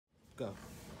go.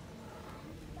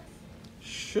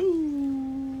 Shoo.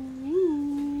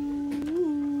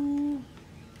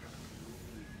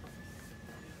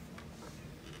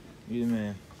 You the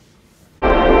man.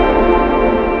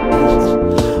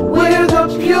 We're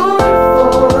the pure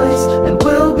voice, and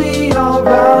we'll be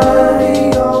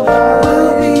alright.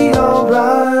 We'll be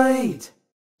alright.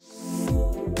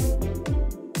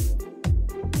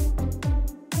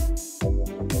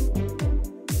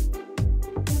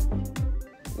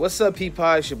 What's up,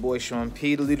 P-Pie? It's your boy Sean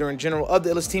P, the leader in general of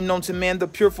the illest team known to man, the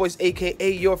Pure Voice,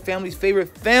 aka your family's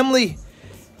favorite family.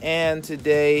 And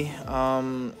today,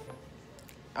 I'm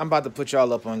about to put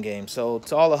y'all up on game. So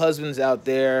to all the husbands out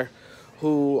there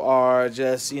who are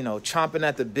just, you know, chomping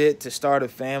at the bit to start a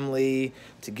family,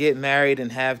 to get married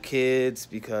and have kids,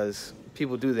 because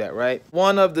people do that, right?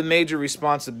 One of the major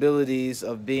responsibilities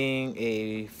of being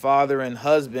a father and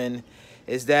husband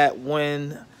is that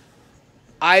when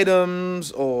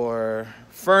items or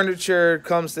furniture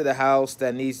comes to the house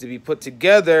that needs to be put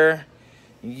together,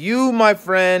 you, my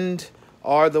friend,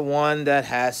 are the one that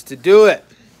has to do it.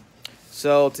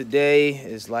 So today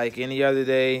is like any other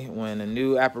day when a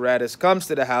new apparatus comes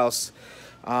to the house.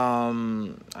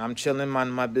 I'm chilling,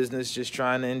 minding my business, just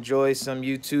trying to enjoy some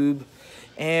YouTube,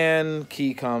 and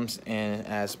Key comes and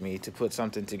asks me to put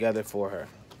something together for her.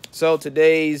 So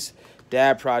today's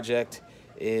dad project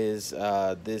is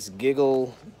this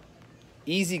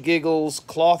Easy Giggles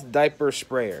cloth diaper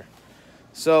sprayer.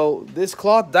 So this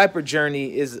cloth diaper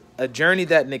journey is a journey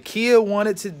that Nakia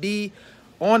wanted to be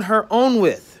on her own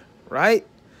with, right?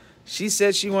 She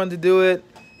said she wanted to do it.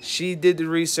 She did the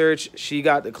research. She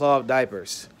got the cloth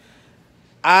diapers.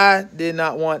 I did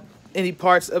not want any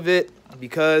parts of it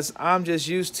because I'm just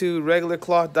used to regular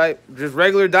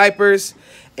regular diapers,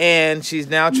 and she's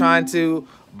now trying to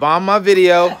bomb my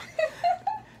video.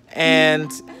 And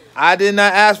I did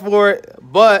not ask for it,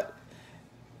 but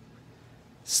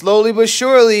slowly but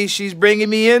surely, she's bringing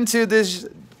me into this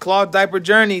cloth diaper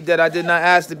journey that I did not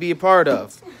ask to be a part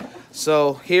of.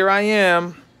 So here I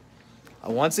am,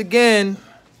 once again,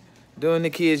 doing the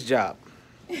kid's job.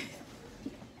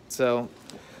 So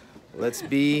let's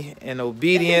be an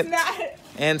obedient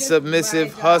and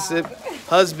submissive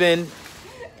husband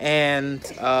and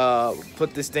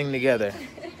put this thing together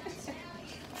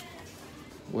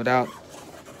without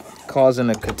causing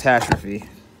a catastrophe.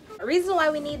 The reason why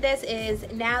we need this is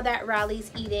now that Raleigh's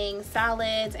eating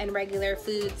solids and regular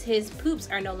foods, his poops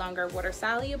are no longer water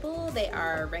soluble. They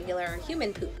are regular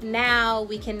human poop. Now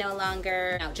we can no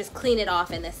longer just clean it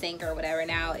off in the sink or whatever.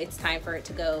 Now it's time for it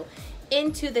to go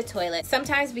into the toilet.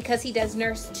 Sometimes because he does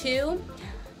nurse too,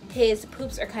 his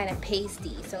poops are kind of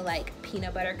pasty, so like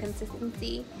peanut butter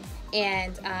consistency.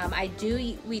 And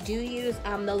we do use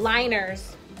the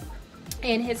liners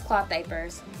in his cloth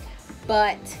diapers,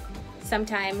 but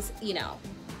sometimes, you know,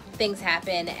 things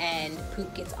happen and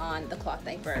poop gets on the cloth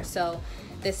diaper. So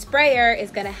the sprayer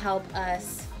is gonna help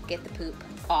us get the poop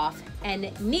off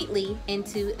and neatly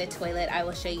into the toilet. I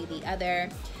will show you the other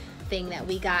thing that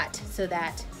we got so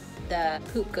that the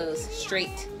poop goes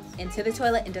straight into the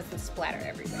toilet and doesn't splatter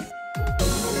everywhere.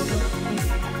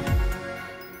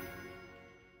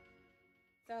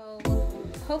 So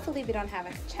hopefully we don't have a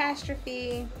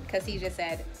catastrophe, because he just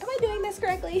said, am I doing this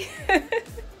correctly?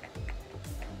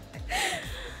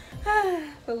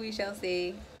 But we shall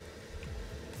see.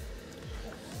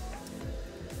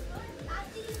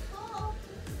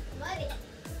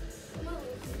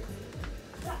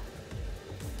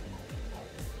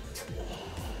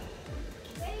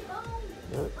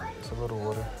 Yep, it's a little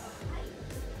water.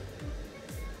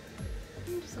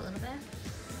 Just a little bit.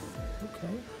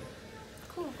 Okay.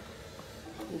 Cool.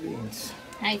 Cool beans.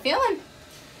 How you feeling?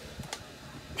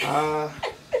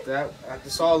 I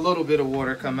just saw a little bit of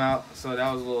water come out, so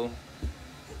that was a little.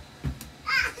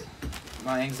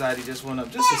 My anxiety just went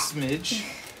up just a smidge,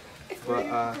 but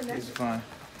it's fine.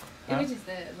 It was just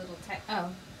a little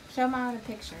show Mom a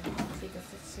picture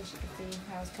so she can see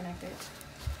how it's connected.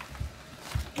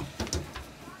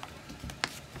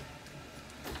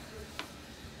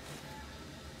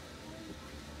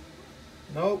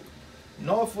 Nope,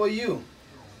 no for you.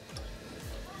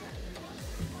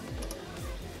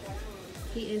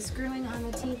 He is screwing on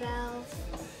the T-valve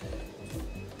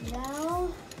now.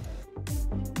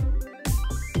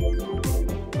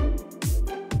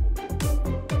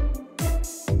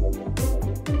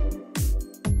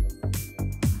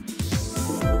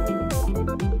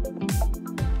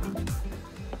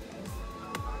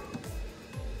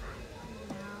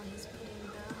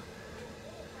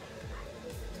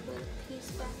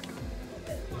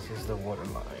 This is the water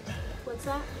line. What's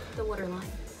that? The water line.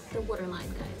 The water line,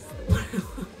 guys. The water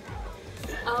line.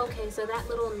 Okay, so that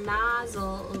little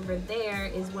nozzle over there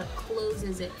is what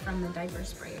closes it from the diaper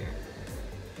sprayer.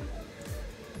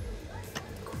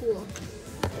 Cool.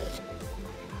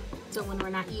 So when we're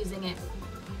not using it,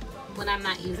 when I'm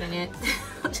not using it,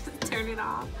 I'll just turn it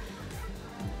off.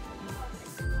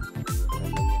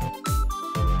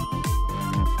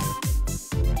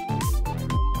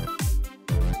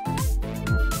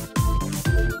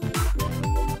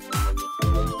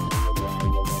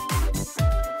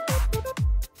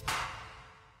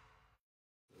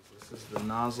 This is the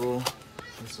nozzle.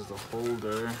 This is the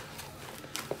holder.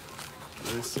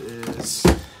 This is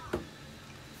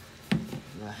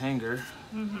the hanger.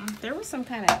 There was some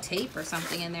kind of tape or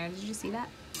something in there. Did you see that?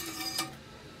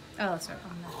 Oh, it's right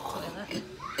on the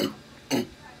toilet.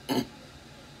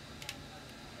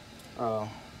 Oh.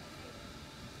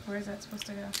 Where is that supposed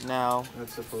to go? Now,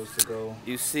 it's supposed to go.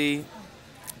 You see,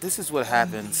 this is what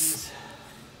happens.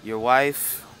 Your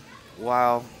wife,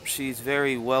 while she's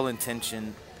very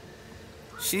well-intentioned,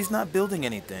 she's not building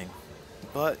anything.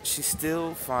 But she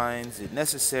still finds it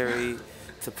necessary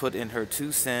to put in her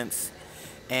 2 cents.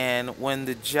 And when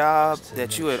the job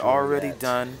that you had already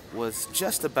done was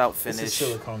just about finished, This is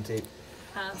silicone tape.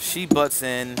 she butts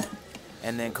in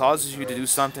and then causes you to do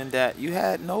something that you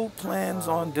had no plans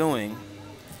on doing.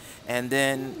 And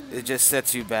then it just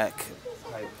sets you back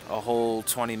a whole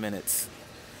 20 minutes.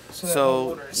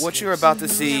 So what you're about to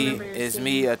see is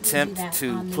me attempt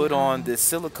to put on this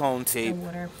silicone tape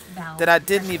that I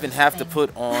didn't even have to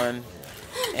put on,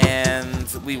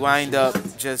 and we wind up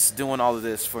just doing all of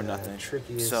this for nothing.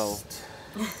 So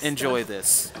enjoy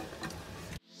this.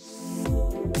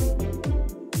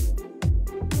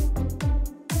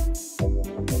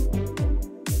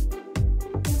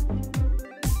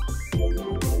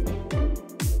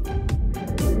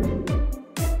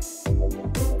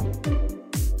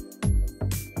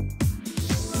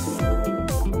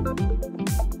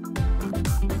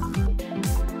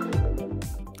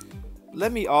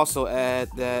 Let me also add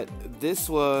that this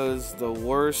was the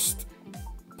worst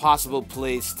possible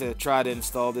place to try to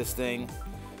install this thing.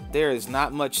 There is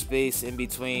not much space in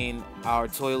between our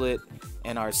toilet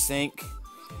and our sink,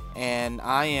 and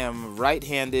I am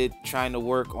right-handed trying to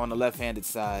work on the left-handed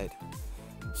side.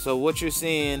 So what you're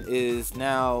seeing is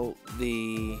now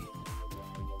the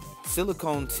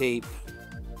silicone tape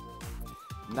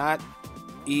not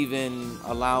even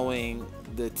allowing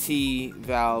the T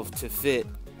valve to fit,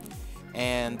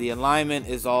 and the alignment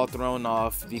is all thrown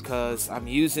off because I'm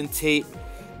using tape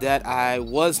that I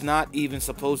was not even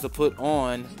supposed to put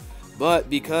on, but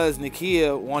because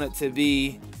Nakia wanted to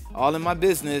be all in my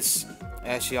business,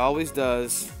 as she always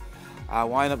does, I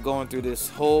wind up going through this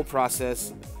whole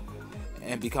process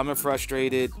and becoming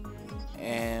frustrated,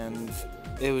 and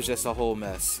it was just a whole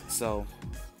mess. So,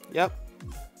 yep.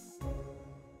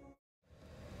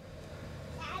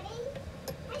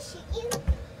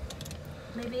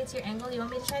 Maybe it's your angle. You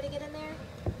want me to try to get in there?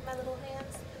 My little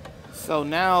hands? So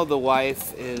now the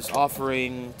wife is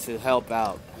offering to help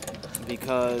out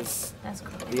because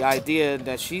the idea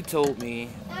that she told me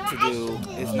to do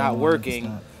is not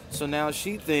working. So now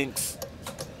she thinks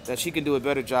that she can do a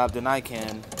better job than I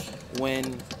can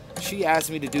when she asked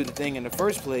me to do the thing in the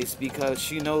first place because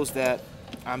she knows that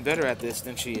I'm better at this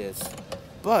than she is.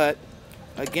 But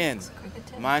again,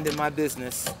 minding my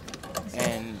business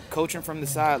and coaching from the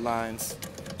sidelines,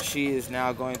 she is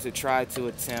now going to try to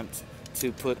attempt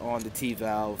to put on the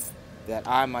T-valve that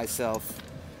I myself,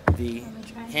 the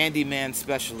handyman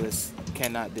specialist,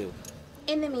 cannot do.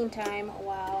 In the meantime,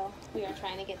 while we are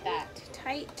trying to get that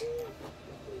tight,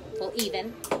 well,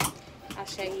 even, I'll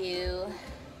show you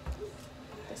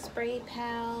the spray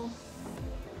Pail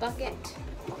bucket,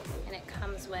 and it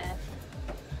comes with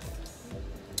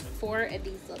 4 of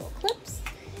these little clips.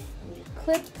 And you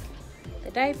clip the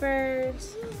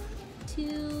diapers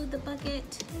to the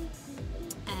bucket,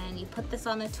 and you put this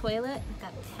on the toilet.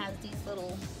 That has these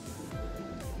little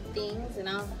things, and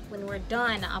when we're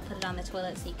done, I'll put it on the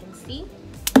toilet so you can see.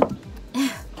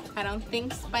 I don't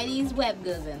think Spidey's web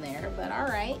goes in there, but all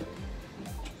right.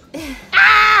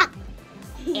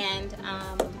 And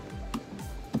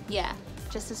yeah,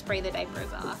 just to spray the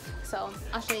diapers off. So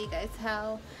I'll show you guys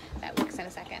how that works in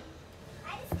a second.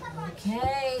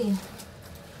 Okay,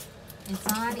 it's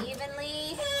on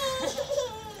evenly.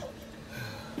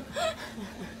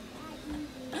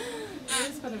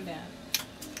 Just put them down.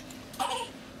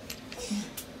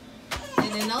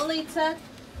 And it only took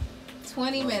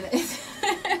 20 minutes.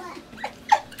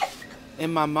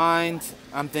 In my mind,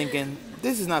 I'm thinking,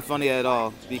 this is not funny at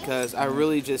all because I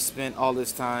really just spent all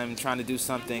this time trying to do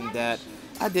something that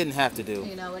I didn't have to do.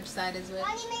 You know which side is which?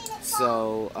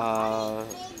 So,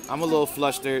 I'm a little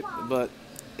flustered, but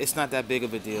it's not that big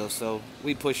of a deal. So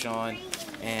we push on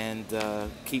and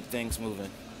keep things moving.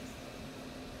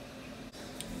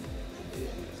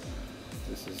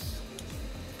 This is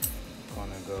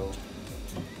gonna go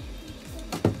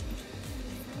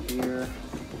here.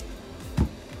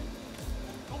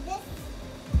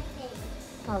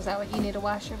 Oh, is that what you need a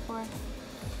washer for?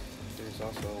 There's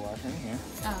also a washer in here.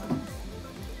 Oh.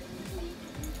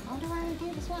 I wonder why they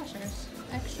gave us washers.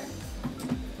 Extra.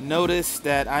 Notice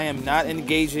that I am not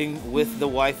engaging with the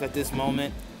wife at this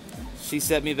moment. She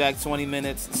set me back 20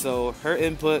 minutes, so her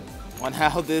input on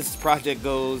how this project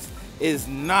goes is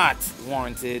not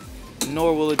warranted,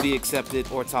 nor will it be accepted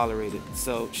or tolerated.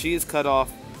 So she is cut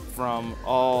off from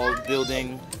all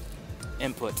building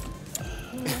input.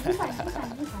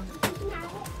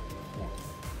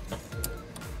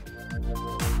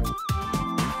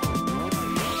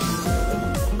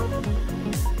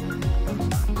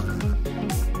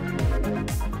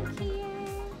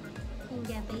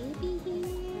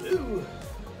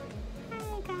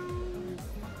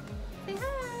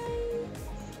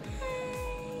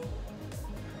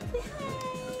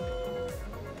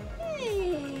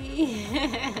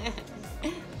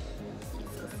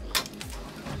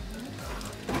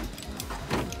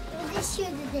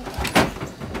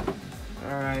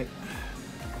 Alright,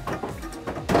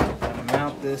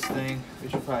 mount this thing. We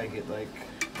should probably get like,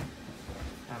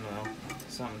 I don't know,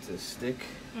 something to stick.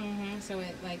 So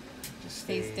it like Just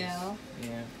stays still.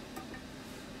 Yeah.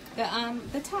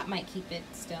 The top might keep it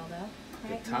still though,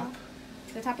 right? The top? No?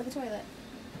 The top of the toilet.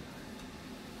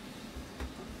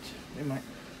 It might.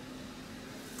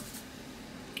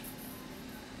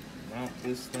 Mount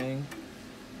this thing.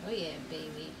 Oh yeah,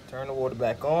 baby. Turn the water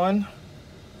back on.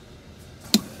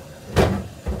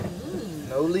 Ooh.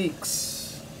 No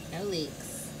leaks. No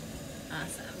leaks.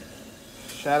 Awesome.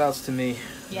 Shout outs to me.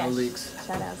 Yes. No leaks.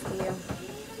 Shout outs to you.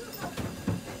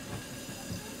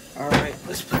 Alright,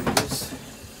 let's put this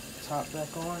top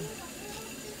back on.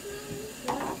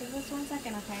 Yeah, give us 1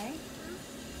 second, okay?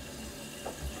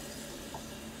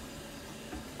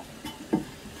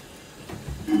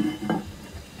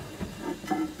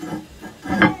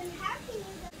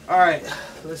 Alright,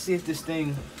 let's see if this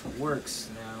thing works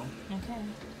now. Okay.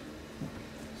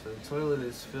 So the toilet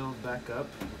is filled back up.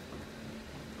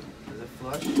 Is it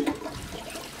flush?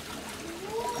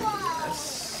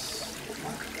 Yes.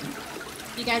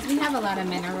 You guys, we have a lot of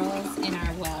minerals in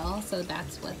our well, so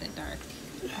that's what the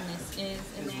darkness is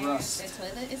in It's there. rust. The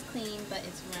toilet is clean, but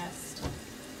it's rust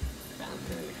from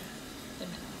the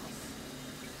minerals.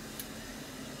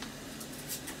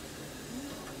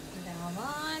 Valve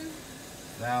on.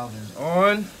 Valve is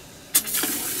on. Ooh,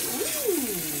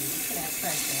 look at that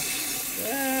pressure.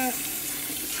 Yeah.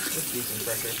 Let's do some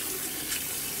pressure.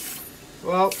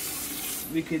 Well,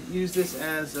 we could use this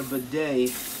as a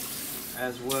bidet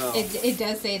as well. It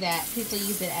does say that. People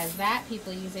use it as that.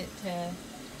 People use it to...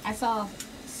 I saw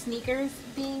sneakers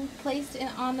being placed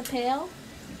on the pail.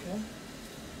 Okay.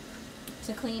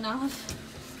 To clean off.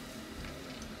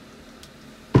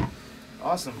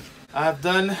 Awesome. I've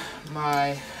done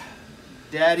my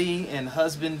daddy and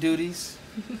husband duties.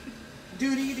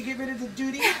 Duty to get rid of the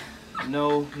duty.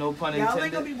 No pun Y'all ain't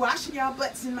intended. gonna be washing y'all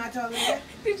butts in my toilet.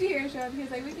 Did you hear Sean? He's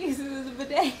like, we can use it as a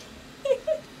bidet.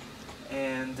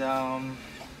 And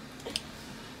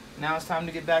now it's time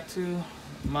to get back to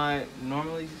my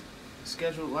normally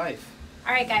scheduled life.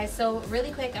 All right, guys. So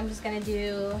really quick, I'm just gonna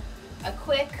do a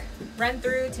quick run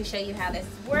through to show you how this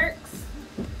works.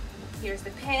 Here's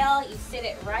the pail. You sit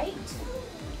it right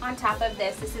on top of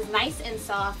this. This is nice and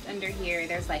soft under here.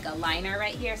 There's like a liner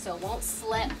right here, so it won't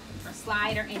slip or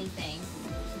slide or anything.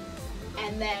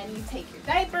 And then you take your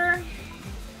diaper.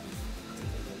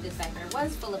 This diaper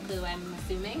was full of poo, I'm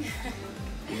assuming.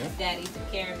 Yeah. Daddy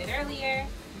took care of it earlier,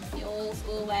 the old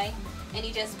school way. And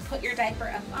you just put your diaper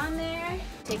up on there.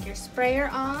 Take your sprayer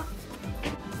off.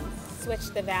 Switch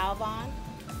the valve on.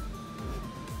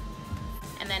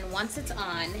 And then once it's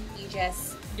on,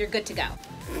 you're good to go.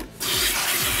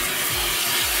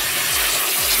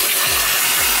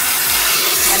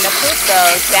 And the poop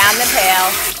goes down the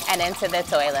pail and into the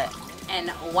toilet.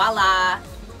 And voila,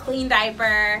 clean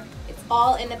diaper. It's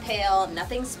all in the pail,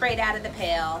 nothing sprayed out of the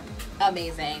pail.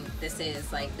 Amazing. This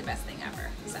is like the best thing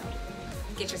ever. So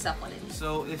get yourself one of these.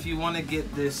 So if you want to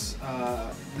get this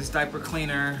this diaper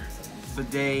cleaner,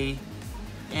 bidet,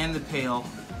 and the pail,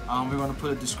 we're going to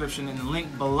put a description in the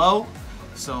link below.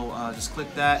 So just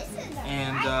click that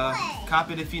and cop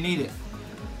it if you need it.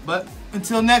 But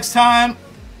until next time,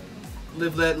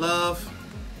 live, let love,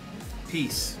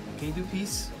 peace. Can you do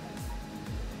peace?